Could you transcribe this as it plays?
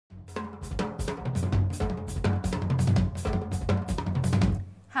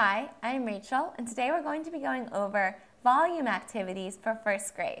Hi, I'm Rachel, and today we're going to be going over volume activities for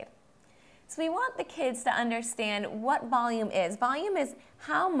first grade. So we want the kids to understand what volume is. Volume is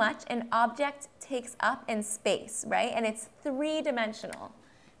how much an object takes up in space, right? And it's three-dimensional,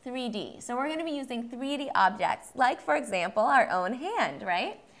 3D. So we're going to be using 3D objects, like, for example, our own hand,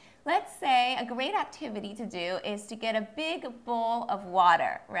 right? Let's say a great activity to do is to get a big bowl of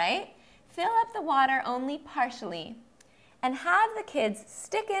water, right? Fill up the water only partially, and have the kids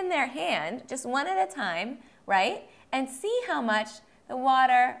stick in their hand, just one at a time, right? And see how much the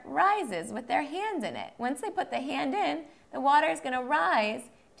water rises with their hand in it. Once they put the hand in, the water is going to rise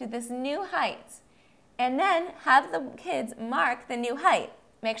to this new height. And then have the kids mark the new height.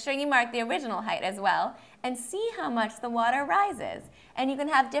 Make sure you mark the original height as well, and see how much the water rises. And you can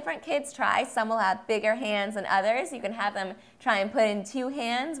have different kids try. Some will have bigger hands than others. You can have them try and put in two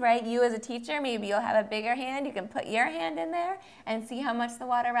hands, right? You as a teacher, maybe you'll have a bigger hand. You can put your hand in there and see how much the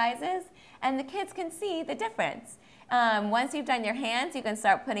water rises. And the kids can see the difference. Once you've done your hands, you can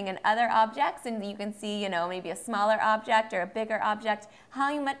start putting in other objects, and you can see, maybe a smaller object or a bigger object,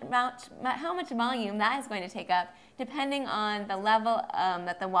 how much volume that is going to take up, depending on the level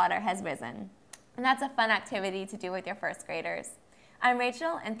that the water has risen. And that's a fun activity to do with your first graders. I'm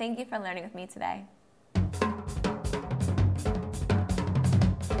Rachel, and thank you for learning with me today.